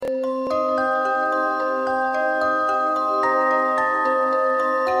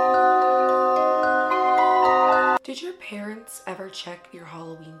parents ever check your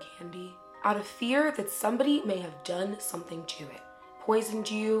Halloween candy? Out of fear that somebody may have done something to it,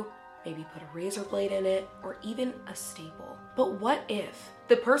 poisoned you, maybe put a razor blade in it, or even a staple. But what if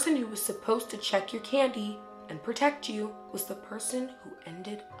the person who was supposed to check your candy and protect you was the person who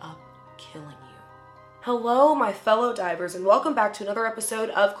ended up killing you? Hello, my fellow divers, and welcome back to another episode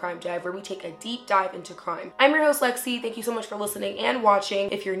of Crime Dive, where we take a deep dive into crime. I'm your host, Lexi. Thank you so much for listening and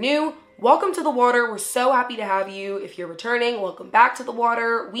watching. If you're new, welcome to the water. We're so happy to have you. If you're returning, welcome back to the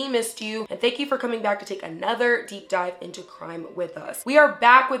water. We missed you, and thank you for coming back to take another deep dive into crime with us. We are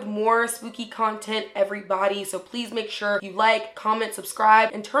back with more spooky content, everybody, so please make sure you like, comment, subscribe,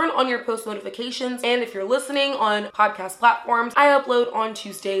 and turn on your post notifications. And if you're listening on podcast platforms, I upload on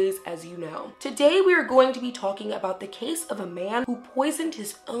Tuesdays, as you know. Today, we are going to be talking about the case of a man who poisoned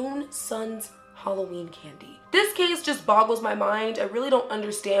his own son's Halloween candy. This case just boggles my mind. I really don't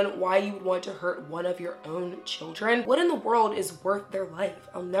understand why you would want to hurt one of your own children. What in the world is worth their life?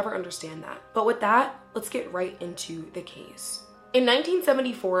 I'll never understand that. But with that, let's get right into the case. In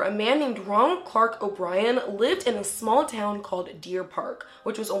 1974, a man named Ronald Clark O'Brien lived in a small town called Deer Park,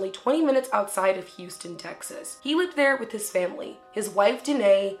 which was only 20 minutes outside of Houston, Texas. He lived there with his family, his wife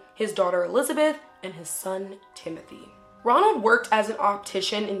Danae, his daughter Elizabeth, and his son Timothy. Ronald worked as an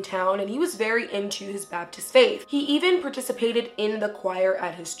optician in town, and he was very into his Baptist faith. He even participated in the choir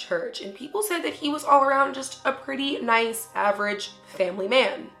at his church, and people said that he was all around just a pretty nice, average family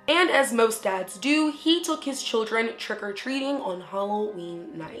man. And as most dads do, he took his children trick-or-treating on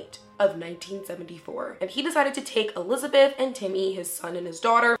Halloween night of 1974. And he decided to take Elizabeth and Timmy, his son and his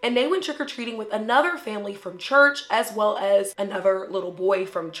daughter, and they went trick-or-treating with another family from church, as well as another little boy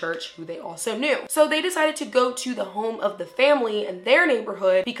from church who they also knew. So they decided to go to the home of the family in their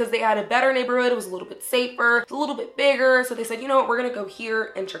neighborhood because they had a better neighborhood. It was a little bit safer, it was a little bit bigger. So they said, you know what, we're gonna go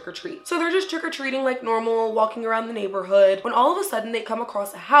here and trick-or-treat. So they're just trick-or-treating like normal, walking around the neighborhood, when all of a sudden they come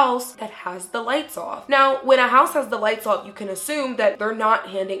across a house that has the lights off. Now, when a house has the lights off, you can assume that they're not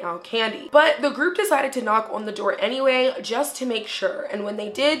handing out candy. But the group decided to knock on the door anyway, just to make sure. And when they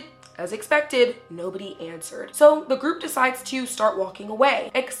did, as expected, nobody answered. So the group decides to start walking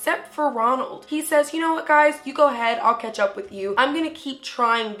away, except for Ronald. He says, you know what, guys, you go ahead, I'll catch up with you. I'm gonna keep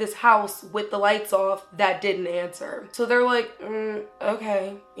trying this house with the lights off that didn't answer. So they're like,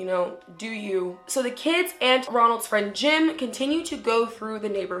 okay, you know, do you. So the kids and Ronald's friend Jim continue to go through the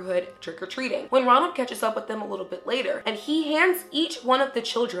neighborhood trick-or-treating, when Ronald catches up with them a little bit later, and he hands each one of the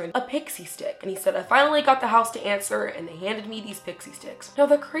children a pixie stick. And he said, I finally got the house to answer, and they handed me these pixie sticks. Now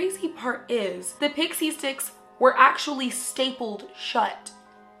the crazy part is the pixie sticks were actually stapled shut.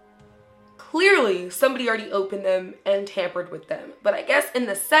 Clearly, somebody already opened them and tampered with them. But I guess in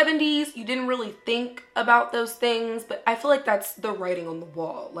the 70s, you didn't really think about those things, but I feel like that's the writing on the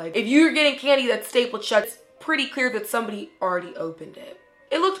wall. Like, if you're getting candy that's stapled shut, it's pretty clear that somebody already opened it.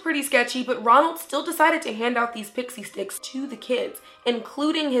 It looked pretty sketchy, but Ronald still decided to hand out these pixie sticks to the kids,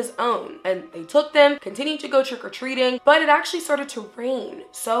 including his own. And they took them, continued to go trick-or-treating, but it actually started to rain,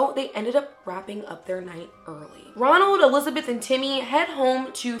 so they ended up wrapping up their night early. Ronald, Elizabeth, and Timmy head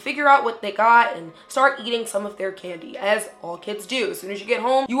home to figure out what they got and start eating some of their candy, as all kids do. As soon as you get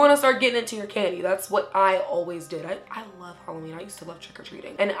home, you want to start getting into your candy. That's what I always did. I love Halloween. I used to love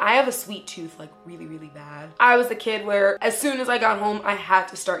trick-or-treating. And I have a sweet tooth, like really, really bad. I was the kid where as soon as I got home, I had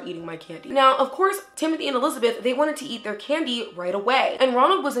to start eating my candy. Now, of course, Timothy and Elizabeth, they wanted to eat their candy right away. And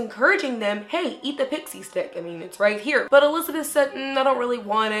Ronald was encouraging them, hey, eat the pixie stick. I mean, it's right here. But Elizabeth said, I don't really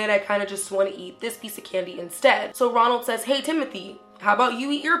want it. I kind of just want to eat this piece of candy instead. So Ronald says, hey, Timothy, how about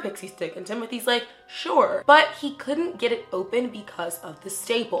you eat your pixie stick? And Timothy's like, sure. But he couldn't get it open because of the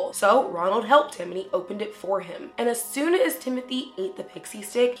staple. So Ronald helped him and he opened it for him. And as soon as Timothy ate the pixie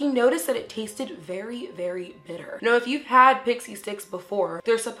stick, he noticed that it tasted very, very bitter. Now, if you've had pixie sticks before,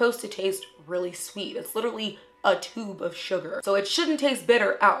 they're supposed to taste really sweet. It's literally a tube of sugar, so it shouldn't taste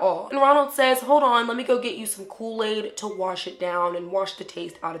bitter at all. And Ronald says, hold on, let me go get you some Kool-Aid to wash it down and wash the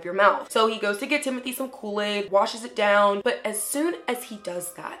taste out of your mouth. So he goes to get Timothy some Kool-Aid, washes it down, but as soon as he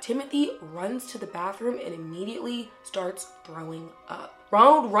does that, Timothy runs to the bathroom and immediately starts throwing up.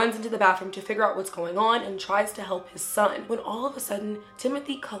 Ronald runs into the bathroom to figure out what's going on and tries to help his son, when all of a sudden,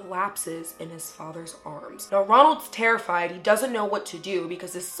 Timothy collapses in his father's arms. Now, Ronald's terrified. He doesn't know what to do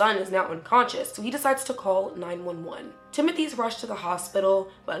because his son is now unconscious, so he decides to call 911. Timothy's rushed to the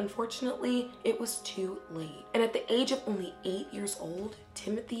hospital, but unfortunately, it was too late. And at the age of only 8 years old,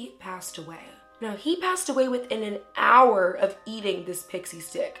 Timothy passed away. Now, he passed away within an hour of eating this pixie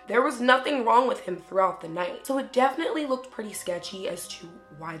stick. There was nothing wrong with him throughout the night. So it definitely looked pretty sketchy as to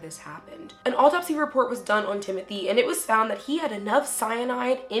why this happened. An autopsy report was done on Timothy, and it was found that he had enough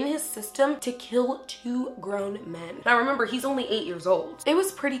cyanide in his system to kill 2 grown men. Now remember, he's only 8 years old. It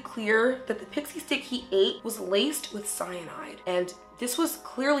was pretty clear that the pixie stick he ate was laced with cyanide, and this was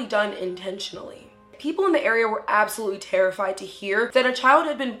clearly done intentionally. People in the area were absolutely terrified to hear that a child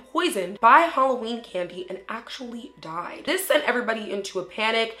had been poisoned by Halloween candy and actually died. This sent everybody into a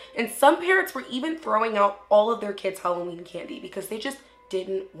panic, and some parents were even throwing out all of their kids' Halloween candy because they just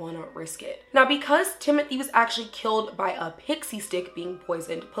didn't want to risk it. Now, because Timothy was actually killed by a pixie stick being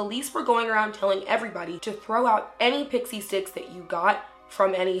poisoned, police were going around telling everybody to throw out any pixie sticks that you got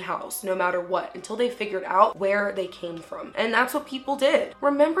from any house, no matter what, until they figured out where they came from. And that's what people did.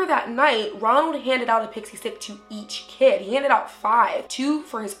 Remember that night, Ronald handed out a pixie stick to each kid. He handed out 5, 2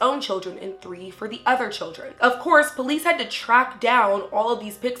 for his own children and 3 for the other children. Of course, police had to track down all of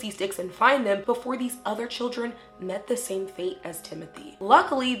these pixie sticks and find them before these other children met the same fate as Timothy.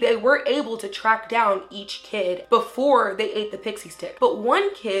 Luckily, they were able to track down each kid before they ate the pixie stick. But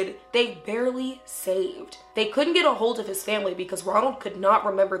one kid, they barely saved. They couldn't get a hold of his family because Ronald could not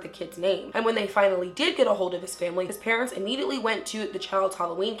remember the kid's name. And when they finally did get a hold of his family, his parents immediately went to the child's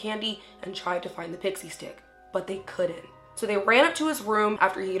Halloween candy and tried to find the pixie stick, but they couldn't. So they ran up to his room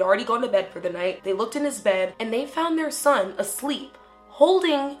after he had already gone to bed for the night. They looked in his bed and they found their son asleep,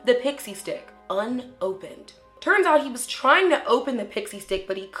 holding the pixie stick unopened. Turns out he was trying to open the pixie stick,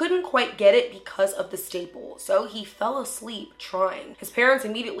 but he couldn't quite get it because of the staple. So he fell asleep trying. His parents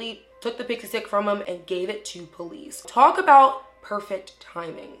immediately took the pixie stick from him and gave it to police. Talk about perfect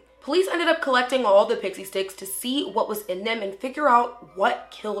timing. Police ended up collecting all the pixie sticks to see what was in them and figure out what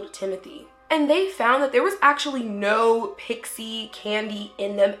killed Timothy. And they found that there was actually no pixie candy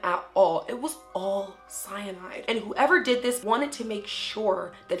in them at all. It was all cyanide. And whoever did this wanted to make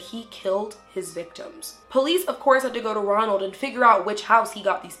sure that he killed his victims. Police, of course, had to go to Ronald and figure out which house he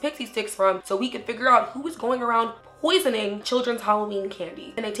got these pixie sticks from so we could figure out who was going around poisoning children's Halloween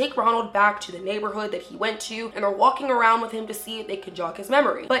candy. And they take Ronald back to the neighborhood that he went to, and they're walking around with him to see if they could jog his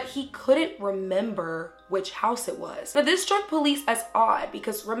memory. But he couldn't remember which house it was. Now this struck police as odd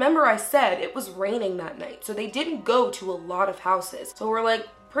because remember I said it was raining that night, so they didn't go to a lot of houses. So we're like,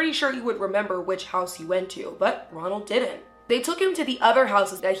 pretty sure he would remember which house he went to, but Ronald didn't. They took him to the other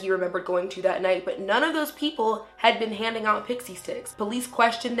houses that he remembered going to that night, but none of those people had been handing out pixie sticks. Police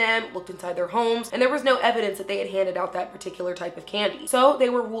questioned them, looked inside their homes, and there was no evidence that they had handed out that particular type of candy. So they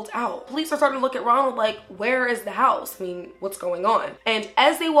were ruled out. Police are starting to look at Ronald like, where is the house? I mean, what's going on? And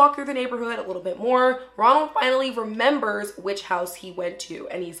as they walk through the neighborhood a little bit more, Ronald finally remembers which house he went to.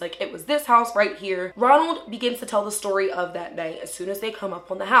 And he's like, it was this house right here. Ronald begins to tell the story of that night as soon as they come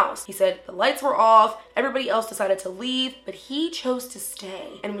up on the house. He said the lights were off, everybody else decided to leave, but he chose to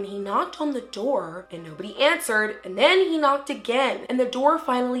stay. And when he knocked on the door and nobody answered, and then he knocked again and the door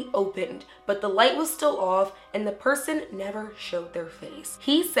finally opened, but the light was still off and the person never showed their face.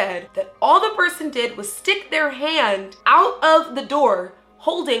 He said that all the person did was stick their hand out of the door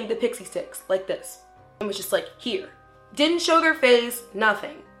holding the pixie sticks like this. And was just like, here. Didn't show their face,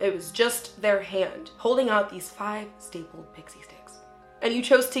 nothing. It was just their hand holding out these 5 stapled pixie sticks. And you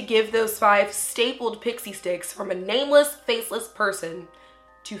chose to give those 5 stapled pixie sticks from a nameless, faceless person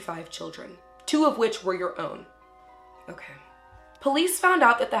to 5 children, 2 of which were your own. Okay. Police found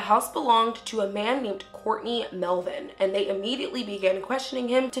out that the house belonged to a man named Courtney Melvin, and they immediately began questioning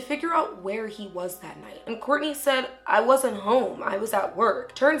him to figure out where he was that night. And Courtney said, I wasn't home, I was at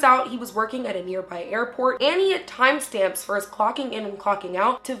work. Turns out he was working at a nearby airport, and he had timestamps for his clocking in and clocking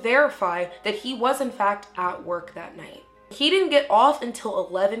out to verify that he was in fact at work that night. He didn't get off until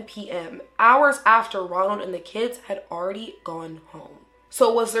 11 p.m., hours after Ronald and the kids had already gone home.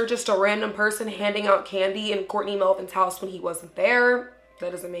 So was there just a random person handing out candy in Courtney Melvin's house when he wasn't there?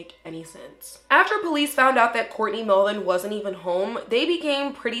 That doesn't make any sense. After police found out that Courtney Melvin wasn't even home, they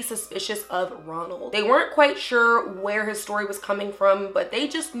became pretty suspicious of Ronald. They weren't quite sure where his story was coming from, but they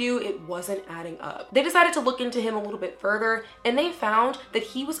just knew it wasn't adding up. They decided to look into him a little bit further, and they found that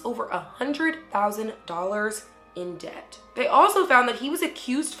he was over $100,000 in debt. They also found that he was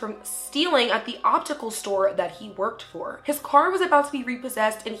accused from stealing at the optical store that he worked for. His car was about to be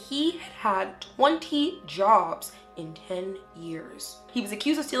repossessed and he had had 20 jobs in 10 years. He was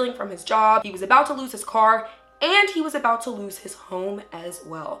accused of stealing from his job, he was about to lose his car, and he was about to lose his home as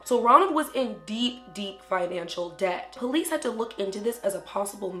well. So Ronald was in deep, deep financial debt. Police had to look into this as a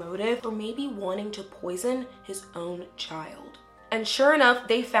possible motive for maybe wanting to poison his own child. And sure enough,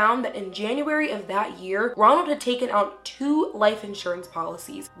 they found that in January of that year, Ronald had taken out 2 life insurance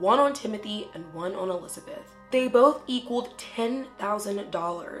policies, one on Timothy and one on Elizabeth. They both equaled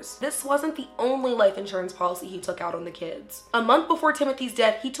 $10,000. This wasn't the only life insurance policy he took out on the kids. A month before Timothy's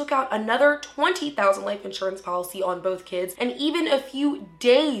death, he took out another $20,000 life insurance policy on both kids, and even a few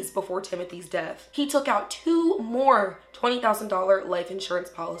days before Timothy's death, he took out 2 more $20,000 life insurance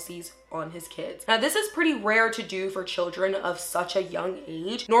policies on his kids. Now, this is pretty rare to do for children of such a young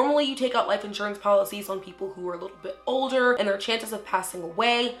age. Normally, you take out life insurance policies on people who are a little bit older and their chances of passing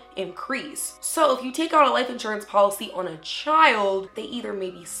away increase. So if you take out a life insurance policy on a child, they either may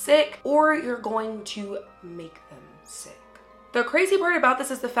be sick or you're going to make them sick. The crazy part about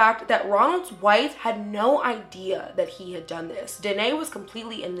this is the fact that Ronald's wife had no idea that he had done this. Danae was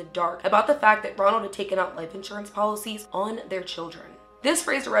completely in the dark about the fact that Ronald had taken out life insurance policies on their children. This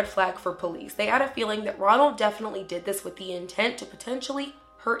raised a red flag for police. They had a feeling that Ronald definitely did this with the intent to potentially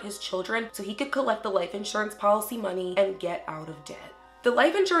hurt his children so he could collect the life insurance policy money and get out of debt. The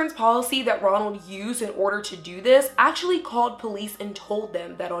life insurance policy that Ronald used in order to do this actually called police and told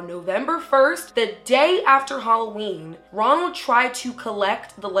them that on November 1st, the day after Halloween, Ronald tried to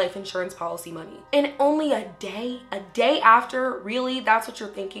collect the life insurance policy money. And only a day after, really, that's what you're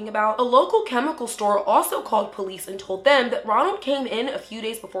thinking about? A local chemical store also called police and told them that Ronald came in a few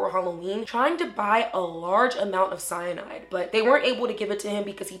days before Halloween trying to buy a large amount of cyanide, but they weren't able to give it to him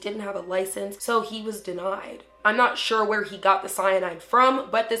because he didn't have a license, so he was denied. I'm not sure where he got the cyanide from,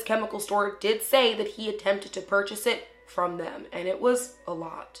 but this chemical store did say that he attempted to purchase it from them, and it was a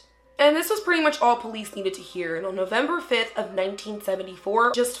lot. And this was pretty much all police needed to hear. And on November 5th of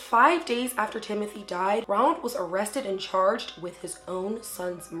 1974, just 5 days after Timothy died, Ronald was arrested and charged with his own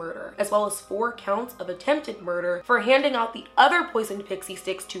son's murder, as well as 4 counts of attempted murder for handing out the other poisoned pixie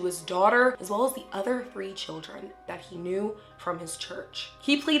sticks to his daughter, as well as the other 3 children that he knew from his church.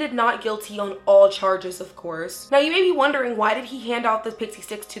 He pleaded not guilty on all charges, of course. Now, you may be wondering, why did he hand out the pixie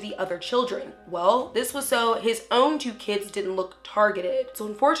sticks to the other children? Well, this was so his own 2 kids didn't look targeted. So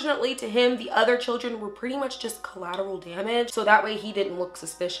unfortunately to him, the other children were pretty much just collateral damage, so that way he didn't look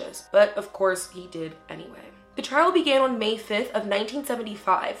suspicious. But of course, he did anyway. The trial began on May 5th of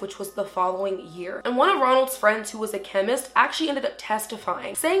 1975, which was the following year. And one of Ronald's friends, who was a chemist, actually ended up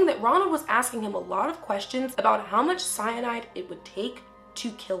testifying, saying that Ronald was asking him a lot of questions about how much cyanide it would take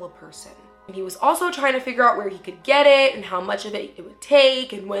to kill a person. And he was also trying to figure out where he could get it and how much of it would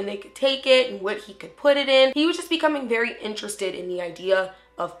take and when they could take it and what he could put it in. He was just becoming very interested in the idea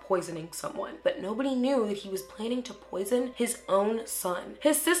of poisoning someone, but nobody knew that he was planning to poison his own son.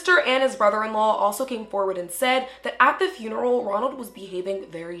 His sister and his brother-in-law also came forward and said that at the funeral, Ronald was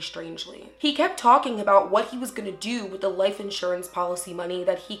behaving very strangely. He kept talking about what he was going to do with the life insurance policy money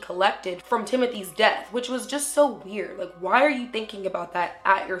that he collected from Timothy's death, which was just so weird. Like, why are you thinking about that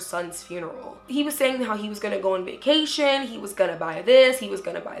at your son's funeral? He was saying how he was going to go on vacation, he was going to buy this, he was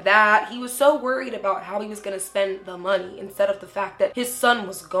going to buy that. He was so worried about how he was going to spend the money instead of the fact that his son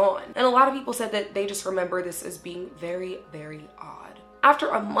was gone. And a lot of people said that they just remember this as being very, very odd. After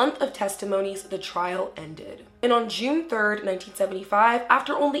a month of testimonies, the trial ended. And on June 3rd, 1975,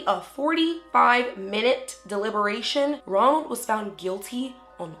 after only a 45-minute deliberation, Ronald was found guilty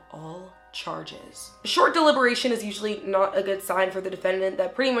on all charges. A short deliberation is usually not a good sign for the defendant.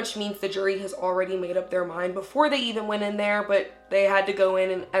 That pretty much means the jury has already made up their mind before they even went in there, but they had to go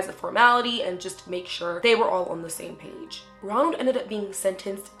in as a formality and just make sure they were all on the same page. Ronald ended up being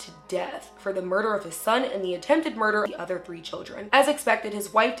sentenced to death for the murder of his son and the attempted murder of the other 3 children. As expected,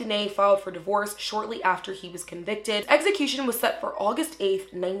 his wife Danae filed for divorce shortly after he was convicted. Execution was set for August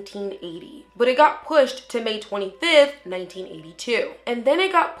 8th, 1980, but it got pushed to May 25th, 1982. And then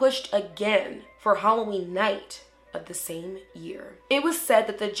it got pushed again for Halloween night of the same year. It was said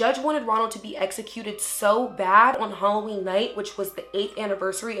that the judge wanted Ronald to be executed so bad on Halloween night, which was the 8th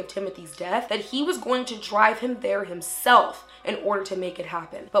anniversary of Timothy's death, that he was going to drive him there himself in order to make it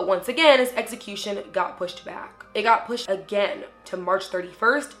happen. But once again, his execution got pushed back. It got pushed again to March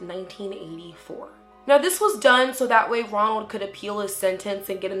 31st, 1984. Now, this was done so that way Ronald could appeal his sentence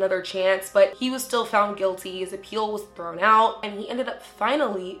and get another chance, but he was still found guilty. His appeal was thrown out, and he ended up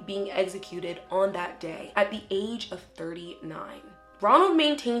finally being executed on that day at the age of 39. Ronald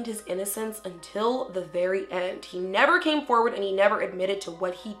maintained his innocence until the very end. He never came forward and he never admitted to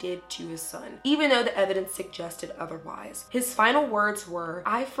what he did to his son, even though the evidence suggested otherwise. His final words were,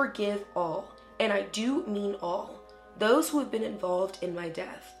 "I forgive all, and I do mean all, those who have been involved in my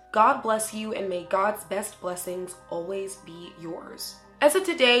death. God bless you, and may God's best blessings always be yours." As of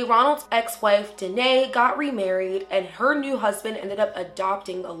today, Ronald's ex-wife, Danae, got remarried and her new husband ended up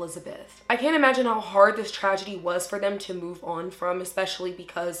adopting Elizabeth. I can't imagine how hard this tragedy was for them to move on from, especially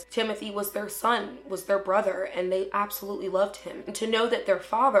because Timothy was their son, was their brother, and they absolutely loved him. And to know that their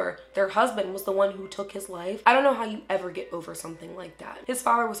father, their husband, was the one who took his life, I don't know how you ever get over something like that. His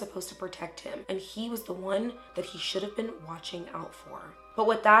father was supposed to protect him, and he was the one that he should have been watching out for. But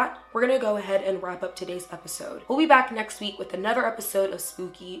with that, we're gonna go ahead and wrap up today's episode. We'll be back next week with another episode of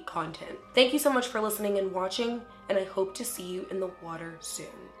spooky content. Thank you so much for listening and watching, and I hope to see you in the water soon.